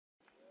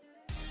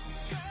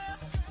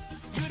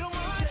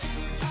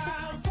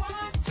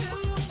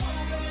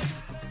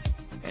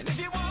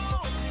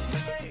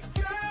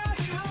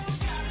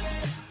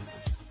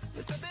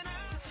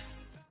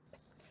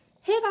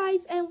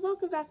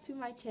welcome back to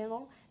my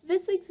channel.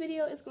 This week's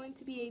video is going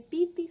to be a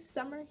Beat the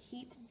Summer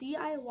Heat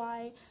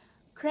DIY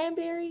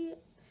cranberry,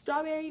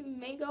 strawberry,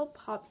 mango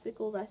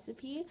popsicle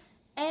recipe.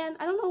 And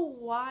I don't know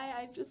why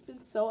I've just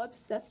been so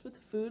obsessed with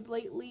food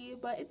lately,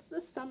 but it's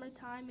the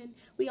summertime and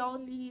we all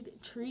need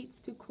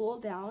treats to cool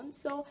down.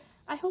 So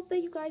I hope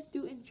that you guys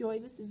do enjoy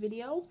this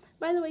video.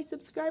 By the way,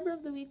 subscriber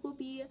of the week will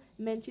be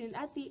mentioned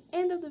at the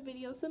end of the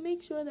video, so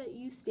make sure that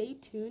you stay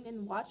tuned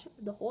and watch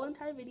the whole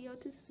entire video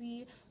to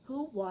see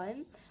who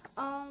won.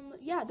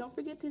 Yeah, don't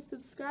forget to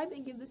subscribe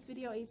and give this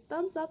video a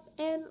thumbs up,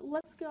 and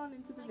let's get on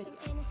into the video.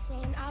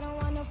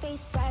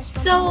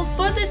 So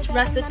for this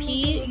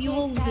recipe, you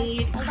will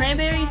need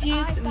cranberry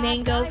juice,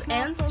 mangoes,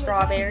 and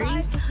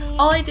strawberries.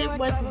 All I did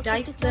was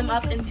dice them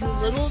up into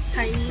little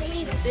tiny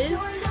pieces,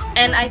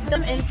 and I put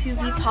them into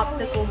the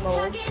popsicle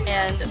mold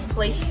and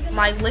place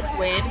my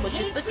liquid, which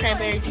is the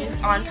cranberry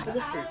juice, on top of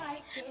the fruits.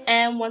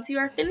 And once you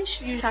are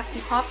finished, you have to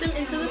pop them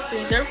into the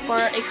freezer for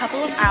a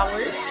couple of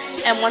hours,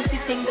 and once you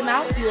take them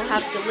out, you will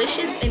have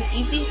delicious and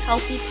easy,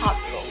 healthy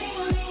popsicles.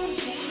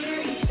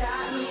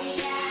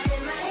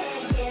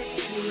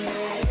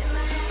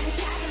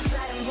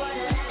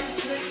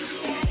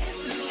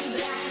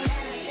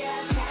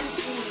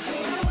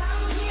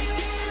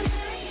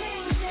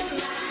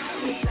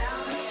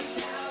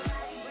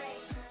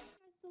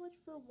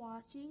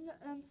 Watching.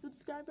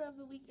 Subscriber of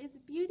the week is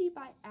Beauty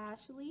by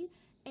Ashley,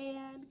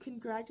 and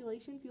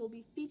congratulations, you will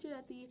be featured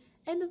at the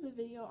end of the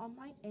video on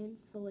my end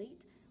slate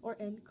or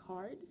end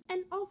cards.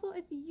 And also,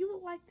 if you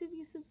would like to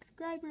be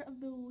subscriber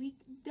of the week,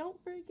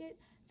 don't forget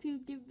to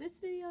give this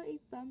video a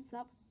thumbs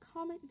up,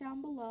 comment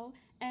down below,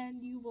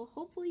 and you will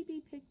hopefully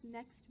be picked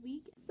next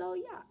week. So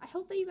yeah, I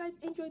hope that you guys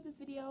enjoyed this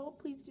video.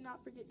 Please do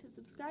not forget to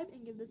subscribe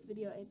and give this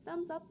video a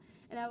thumbs up.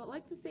 And I would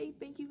like to say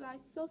thank you guys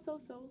so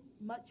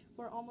much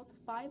for almost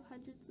 500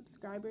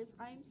 subscribers.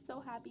 I am so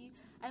happy.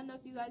 I don't know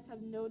if you guys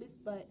have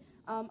noticed, but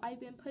I've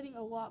been putting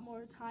a lot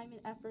more time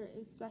and effort,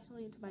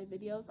 especially into my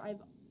videos.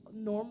 I've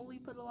normally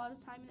put a lot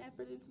of time and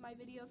effort into my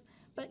videos,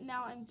 but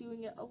now I'm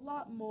doing it a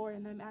lot more,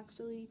 and I'm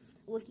actually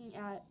looking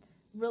at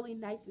really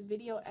nice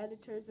video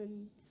editors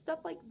and stuff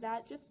like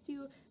that, just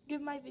to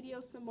give my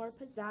videos some more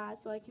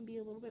pizzazz so I can be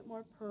a little bit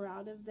more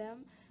proud of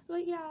them.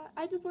 But yeah,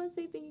 I just want to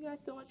say thank you guys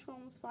so much for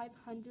almost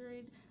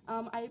 500.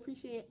 I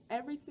appreciate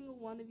every single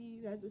one of you.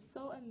 You guys are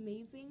so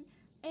amazing.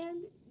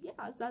 And yeah,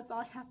 that's all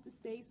I have to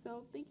say.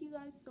 So thank you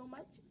guys so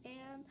much,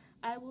 and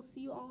I will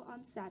see you all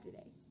on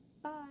Saturday.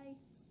 Bye.